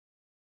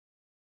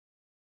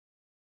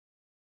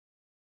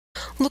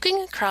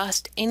Looking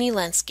across any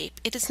landscape,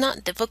 it is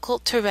not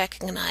difficult to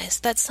recognize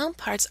that some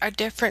parts are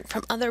different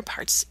from other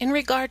parts in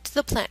regard to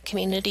the plant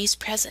communities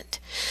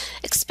present,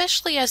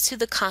 especially as to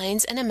the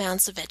kinds and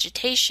amounts of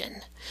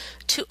vegetation.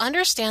 To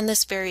understand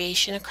this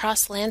variation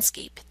across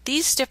landscape,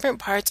 these different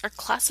parts are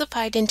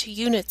classified into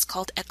units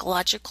called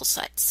ecological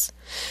sites.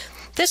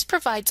 This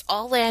provides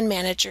all land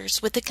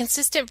managers with a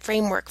consistent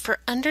framework for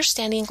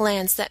understanding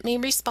lands that may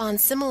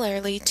respond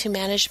similarly to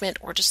management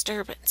or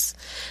disturbance,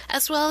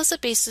 as well as a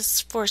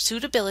basis for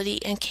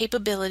suitability and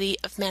capability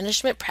of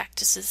management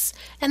practices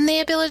and the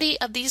ability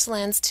of these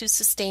lands to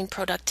sustain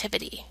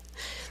productivity.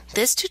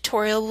 This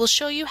tutorial will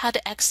show you how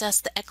to access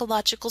the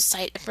Ecological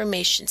Site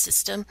Information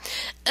System,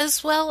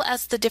 as well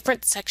as the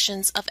different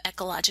sections of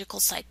Ecological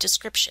Site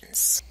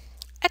Descriptions.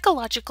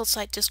 Ecological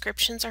Site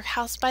Descriptions are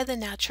housed by the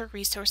Natural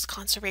Resource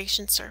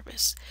Conservation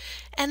Service,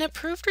 and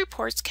approved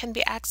reports can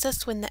be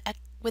accessed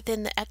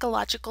within the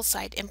Ecological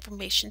Site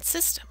Information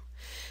System.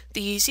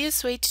 The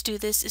easiest way to do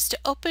this is to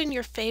open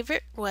your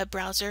favorite web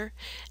browser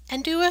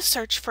and do a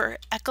search for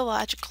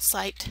Ecological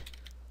Site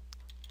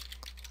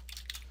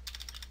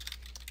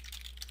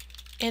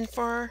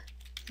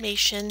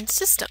Information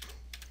System.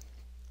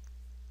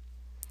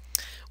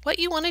 What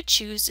you want to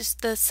choose is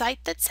the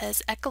site that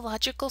says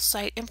Ecological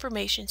Site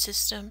Information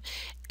System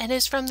and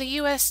is from the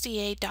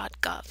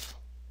USDA.gov.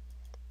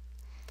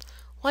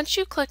 Once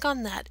you click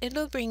on that,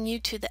 it'll bring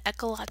you to the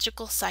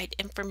Ecological Site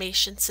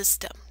Information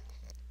System.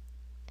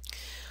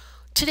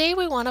 Today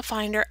we want to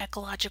find our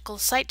ecological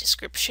site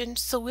description,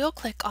 so we'll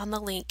click on the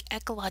link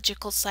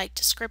Ecological Site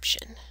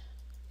Description.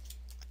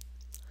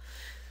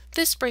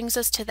 This brings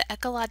us to the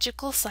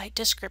Ecological Site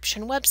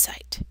Description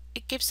website.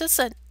 It gives us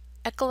an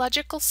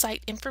Ecological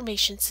Site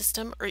Information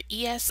System, or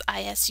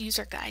ESIS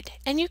user guide,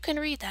 and you can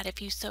read that if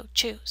you so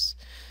choose.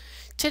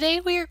 Today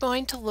we are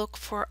going to look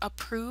for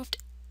approved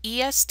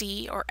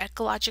ESD or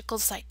Ecological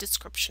Site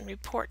Description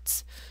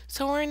reports,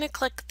 so we're going to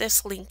click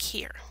this link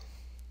here.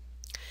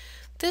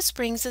 This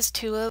brings us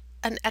to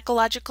an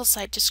Ecological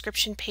Site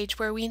Description page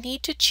where we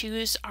need to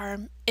choose our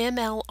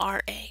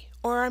MLRA,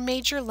 or our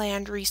Major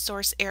Land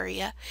Resource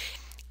Area,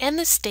 and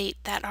the state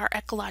that our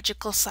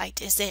ecological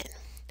site is in.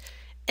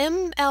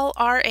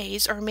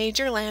 MLRAs, or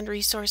Major Land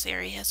Resource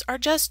Areas, are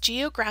just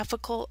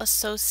geographical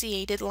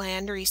associated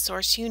land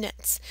resource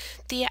units.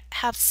 They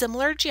have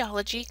similar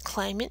geology,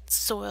 climate,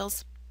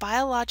 soils,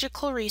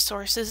 biological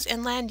resources,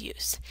 and land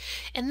use.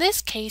 In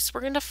this case,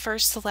 we're going to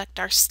first select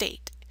our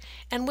state,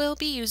 and we'll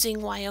be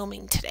using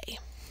Wyoming today.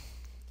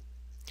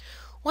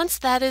 Once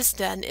that is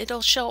done,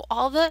 it'll show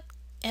all the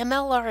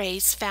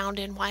MLRAs found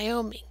in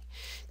Wyoming.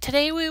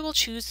 Today we will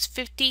choose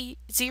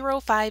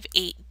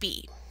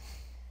 50058B.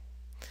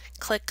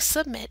 Click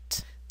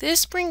Submit.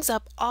 This brings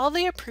up all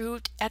the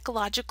approved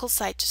Ecological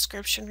Site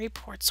Description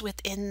reports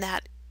within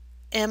that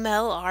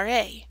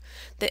MLRA.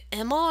 The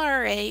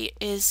MLRA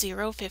is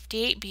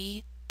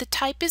 058B, the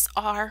type is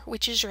R,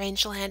 which is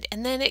rangeland,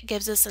 and then it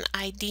gives us an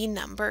ID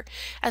number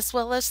as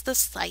well as the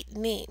site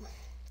name.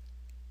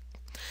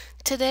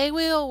 Today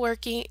we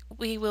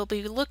will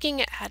be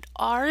looking at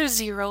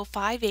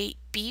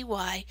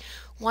R058BY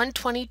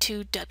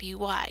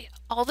 122WY.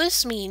 All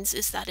this means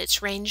is that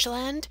it's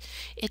rangeland,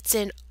 it's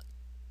in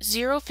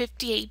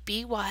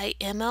 058BY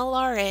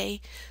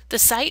MLRA, the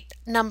site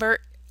number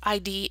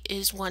ID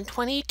is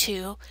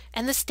 122,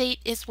 and the state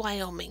is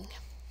Wyoming.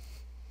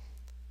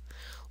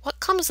 What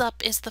comes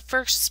up is the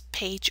first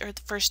page, or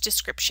the first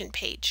description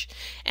page,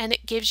 and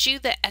it gives you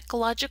the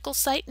ecological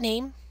site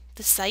name,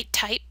 the site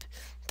type,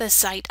 the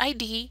site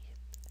ID,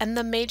 and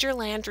the major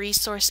land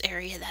resource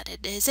area that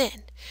it is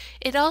in.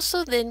 It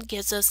also then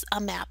gives us a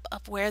map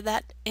of where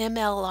that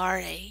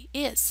MLRA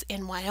is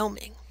in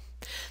Wyoming.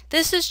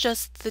 This is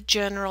just the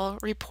general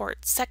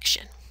report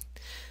section.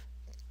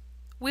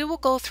 We will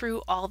go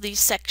through all these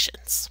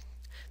sections.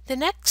 The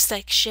next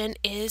section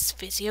is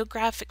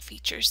physiographic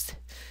features.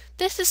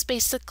 This is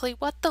basically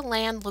what the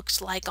land looks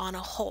like on a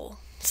whole.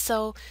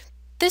 So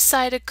this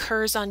site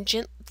occurs on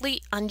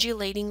gently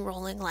undulating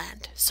rolling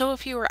land. So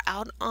if you were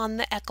out on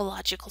the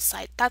ecological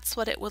site, that's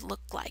what it would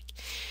look like.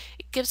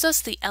 It gives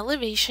us the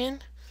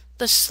elevation,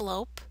 the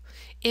slope,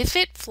 if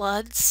it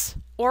floods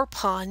or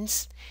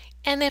ponds,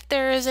 and if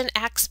there is an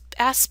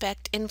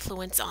aspect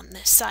influence on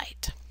this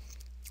site.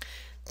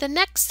 The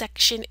next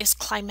section is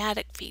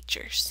climatic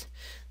features.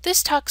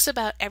 This talks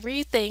about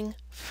everything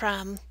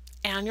from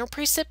annual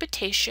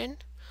precipitation,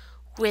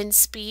 wind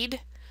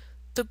speed,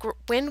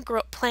 when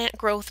plant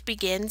growth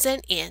begins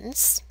and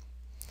ends,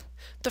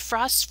 the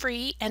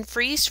frost-free and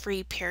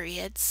freeze-free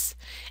periods,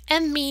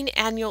 and mean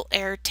annual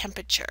air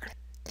temperature.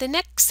 The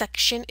next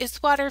section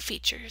is water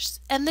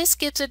features, and this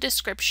gives a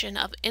description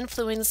of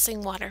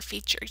influencing water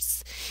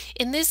features.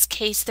 In this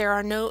case, there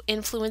are no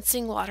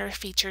influencing water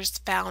features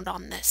found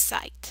on this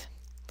site.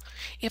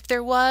 If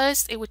there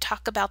was, it would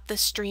talk about the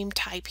stream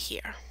type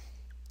here.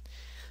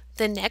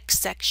 The next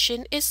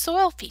section is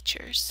soil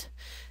features.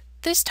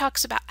 This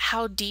talks about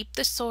how deep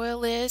the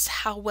soil is,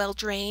 how well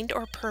drained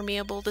or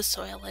permeable the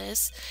soil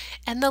is,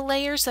 and the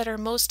layers that are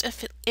most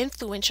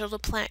influential to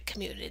plant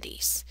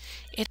communities.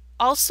 It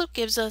also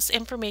gives us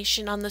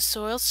information on the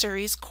soil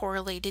series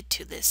correlated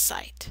to this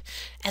site.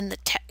 And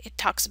it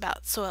talks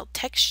about soil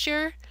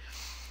texture,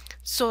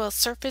 soil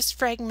surface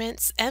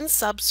fragments, and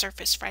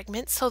subsurface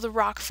fragments, so the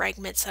rock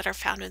fragments that are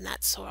found in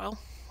that soil,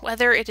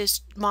 whether it is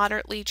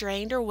moderately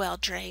drained or well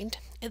drained.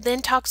 It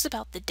then talks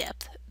about the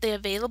depth, the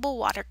available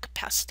water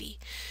capacity,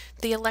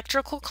 the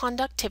electrical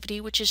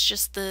conductivity, which is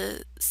just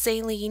the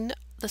saline,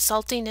 the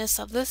saltiness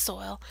of the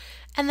soil,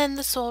 and then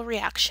the soil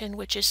reaction,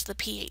 which is the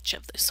pH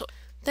of the soil.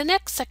 The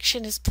next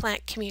section is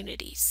plant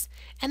communities,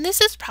 and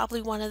this is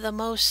probably one of the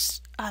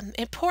most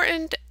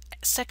important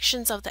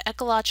sections of the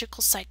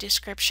ecological site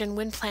description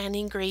when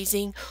planning,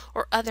 grazing,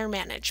 or other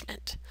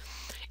management.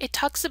 It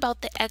talks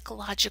about the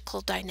ecological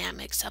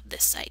dynamics of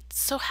this site,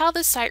 so how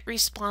the site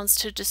responds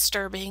to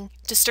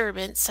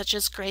disturbance such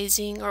as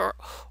grazing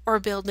or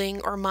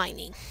building or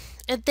mining.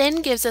 It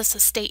then gives us a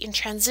state in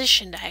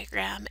transition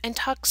diagram and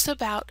talks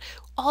about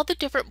all the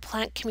different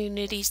plant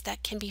communities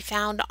that can be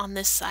found on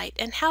this site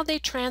and how they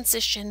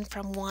transition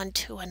from one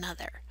to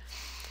another.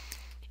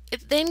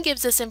 It then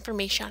gives us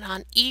information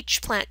on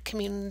each plant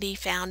community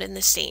found in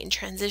the state in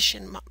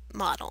transition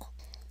model.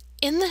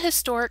 In the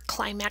historic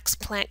climax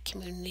plant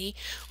community,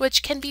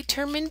 which can be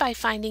determined by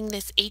finding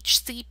this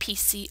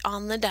HCPC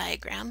on the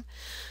diagram,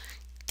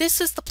 this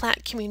is the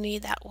plant community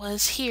that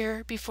was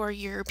here before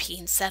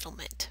European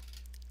settlement.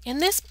 In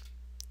this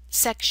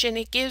section,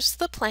 it gives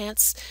the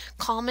plant's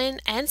common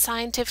and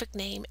scientific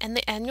name and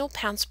the annual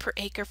pounds per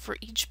acre for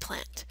each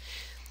plant.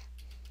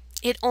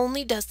 It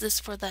only does this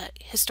for the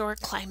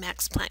historic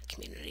climax plant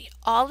community.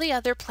 All the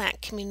other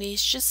plant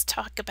communities just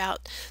talk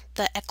about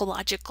the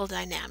ecological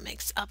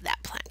dynamics of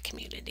that plant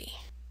community.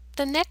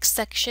 The next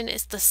section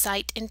is the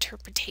site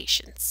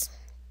interpretations.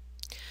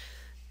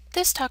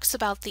 This talks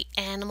about the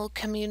animal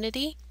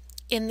community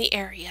in the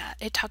area.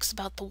 It talks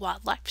about the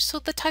wildlife, so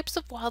the types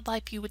of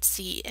wildlife you would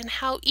see and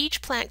how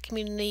each plant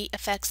community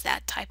affects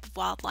that type of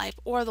wildlife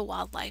or the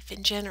wildlife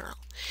in general.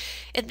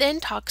 It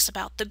then talks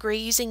about the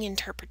grazing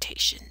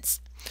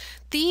interpretations.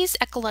 These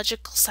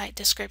ecological site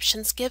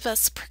descriptions give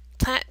us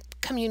plant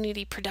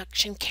community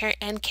production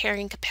and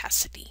carrying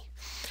capacity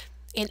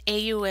in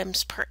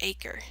AUMs per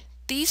acre.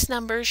 These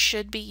numbers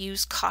should be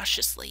used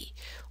cautiously.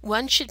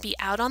 One should be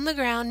out on the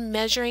ground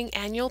measuring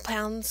annual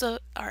pounds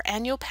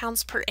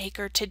per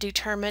acre to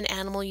determine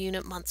animal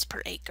unit months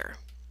per acre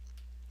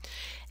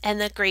and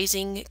the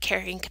grazing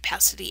carrying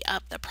capacity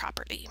of the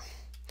property.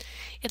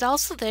 It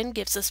also then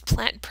gives us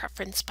plant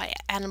preference by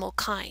animal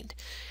kind.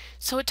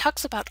 So it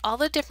talks about all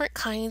the different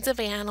kinds of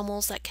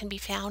animals that can be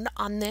found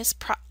on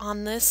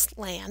this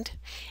land,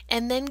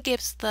 and then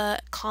gives the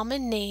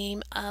common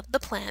name of the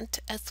plant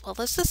as well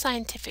as the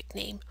scientific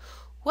name,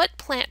 what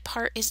plant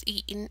part is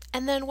eaten,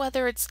 and then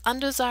whether it's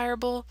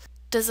undesirable,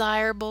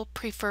 desirable,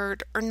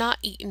 preferred, or not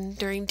eaten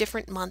during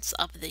different months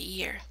of the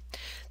year.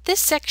 This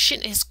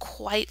section is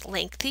quite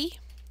lengthy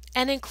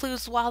and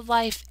includes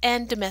wildlife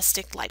and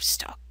domestic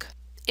livestock.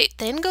 It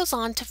then goes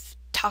on to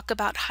talk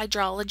about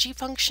hydrology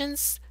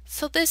functions.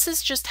 So this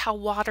is just how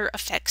water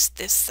affects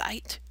this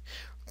site.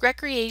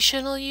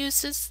 Recreational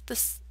uses,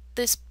 this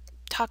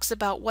talks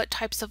about what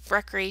types of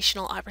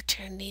recreational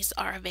opportunities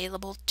are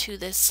available to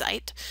this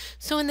site.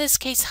 So in this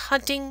case,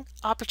 hunting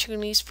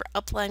opportunities for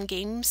upland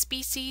game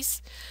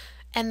species,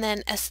 and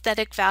then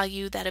aesthetic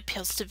value that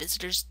appeals to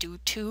visitors due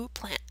to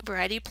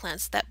variety of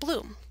plants that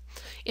bloom.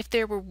 If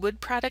there were wood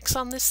products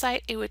on this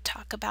site, it would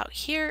talk about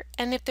here,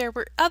 and if there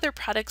were other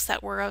products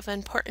that were of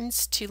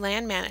importance to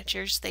land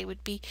managers, they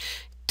would be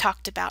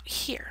talked about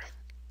here.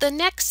 The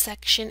next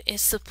section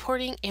is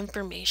supporting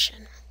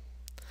information.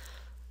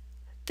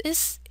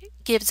 This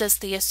gives us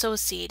the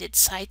associated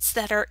sites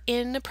that are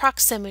in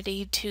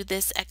proximity to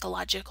this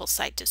ecological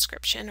site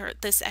description or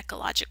this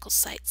ecological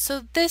site.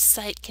 So this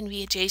site can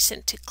be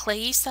adjacent to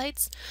clayey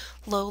sites,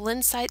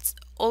 lowland sites,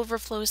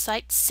 overflow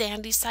sites,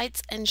 sandy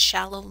sites, and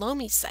shallow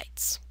loamy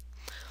sites.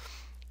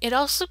 It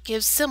also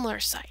gives similar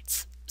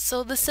sites.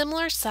 So the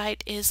similar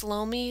site is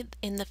loamy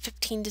in the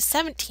 15 to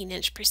 17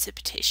 inch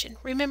precipitation.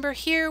 Remember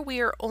here we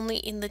are only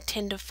in the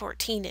 10 to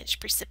 14 inch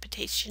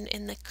precipitation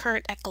in the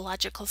current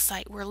ecological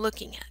site we're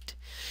looking at.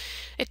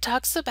 It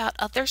talks about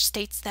other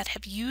states that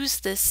have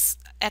used this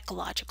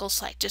ecological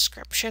site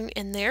description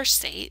in their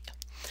state.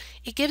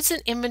 It gives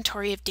an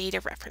inventory of data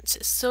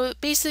references. So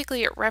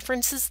basically it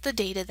references the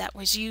data that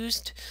was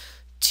used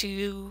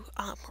to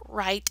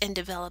write and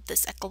develop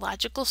this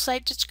ecological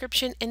site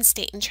description and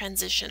state and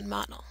transition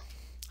model.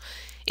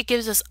 It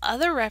gives us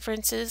other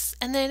references,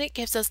 and then it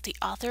gives us the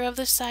author of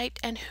the site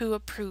and who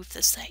approved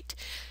the site.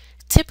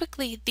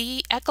 Typically,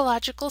 the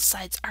ecological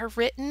sites are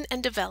written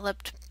and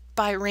developed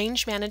by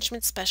range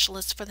management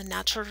specialists for the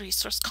Natural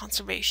Resource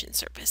Conservation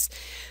Service.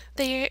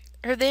 They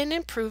are then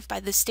approved by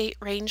the state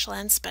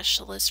rangeland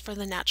specialists for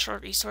the Natural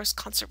Resource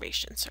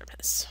Conservation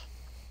Service.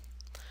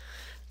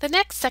 The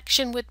next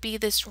section would be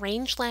this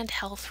rangeland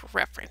health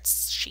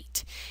reference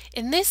sheet.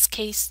 In this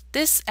case,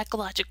 this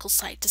ecological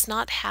site does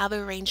not have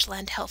a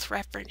rangeland health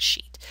reference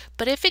sheet,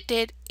 but if it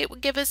did, it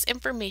would give us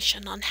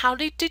information on how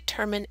to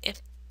determine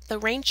if the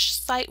range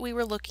site we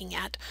were looking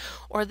at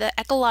or the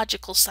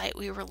ecological site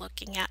we were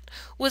looking at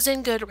was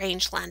in good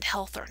rangeland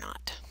health or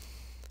not.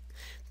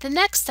 The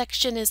next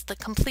section is the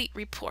complete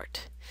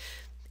report.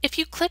 If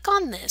you click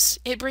on this,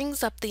 it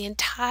brings up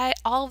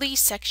all these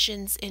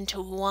sections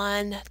into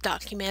one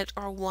document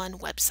or one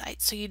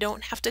website, so you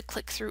don't have to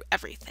click through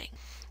everything.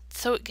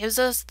 So it gives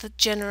us the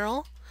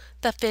general,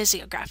 the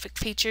physiographic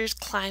features,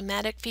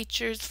 climatic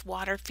features,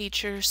 water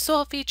features,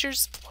 soil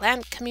features,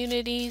 plant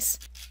communities,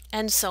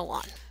 and so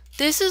on.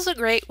 This is a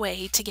great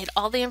way to get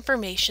all the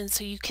information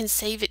so you can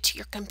save it to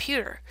your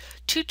computer.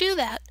 To do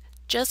that,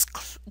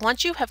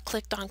 once you have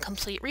clicked on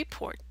Complete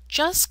Report,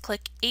 just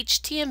click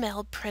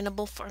HTML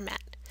Printable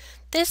Format.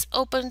 This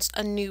opens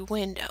a new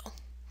window.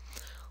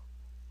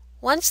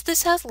 Once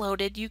this has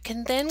loaded, you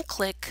can then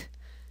click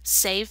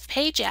Save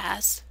Page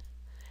As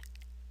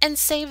and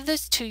save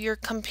this to your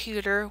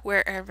computer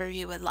wherever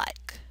you would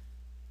like.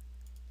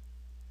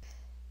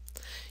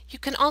 You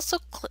can also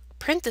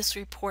print this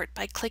report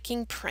by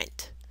clicking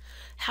Print.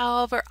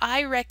 However,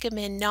 I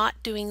recommend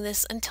not doing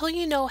this until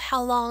you know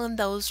how long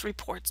those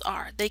reports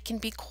are. They can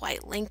be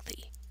quite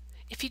lengthy.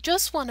 If you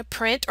just want to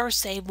print or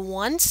save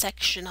one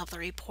section of the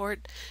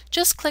report,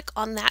 just click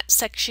on that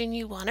section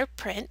you want to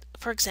print.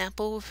 For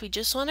example, if we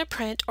just want to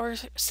print or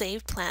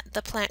save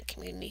the plant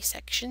community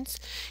sections,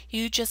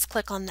 you just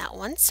click on that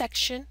one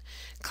section,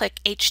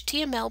 click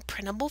HTML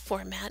Printable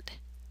Format,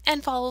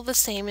 and follow the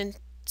same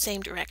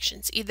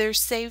directions, either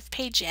Save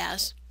Page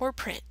As or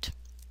Print.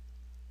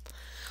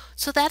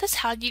 So that is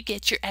how you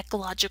get your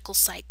ecological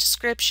site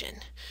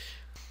description.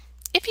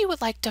 If you would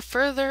like to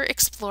further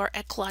explore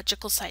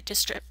ecological site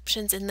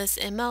descriptions in this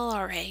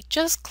MLRA,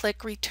 just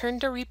click Return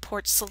to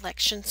Report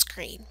Selection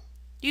screen.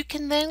 You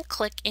can then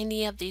click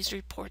any of these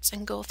reports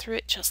and go through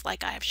it just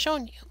like I have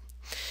shown you.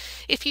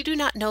 If you do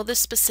not know the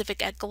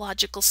specific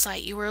ecological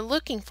site you are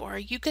looking for,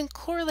 you can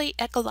correlate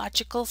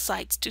ecological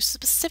sites to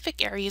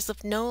specific areas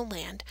of no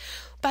land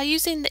by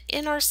using the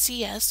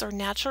NRCS or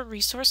Natural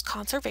Resource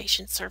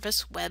Conservation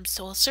Service Web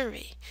Soil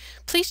Survey.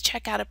 Please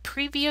check out a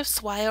previous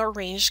WYO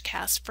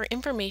RangeCast for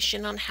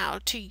information on how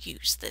to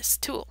use this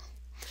tool.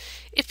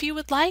 If you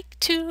would like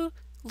to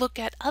look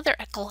at other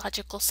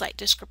ecological site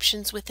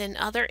descriptions within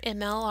other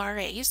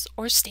MLRAs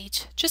or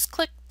states, just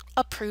click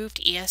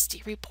Approved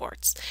ESD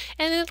Reports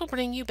and it'll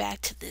bring you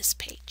back to this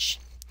page.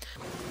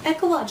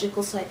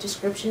 Ecological site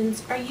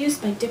descriptions are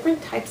used by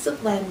different types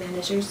of land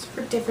managers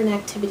for different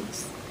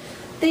activities.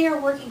 They are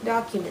working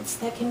documents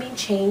that can be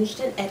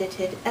changed and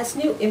edited as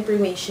new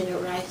information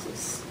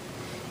arises.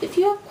 If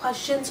you have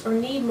questions or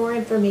need more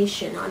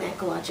information on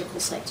ecological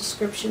site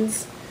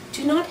descriptions,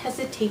 do not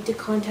hesitate to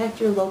contact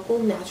your local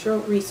Natural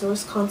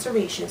Resource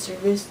Conservation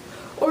Service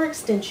or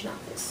Extension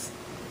Office.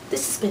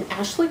 This has been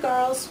Ashley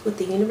Garles with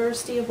the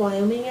University of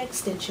Wyoming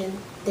Extension.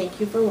 Thank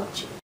you for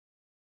watching.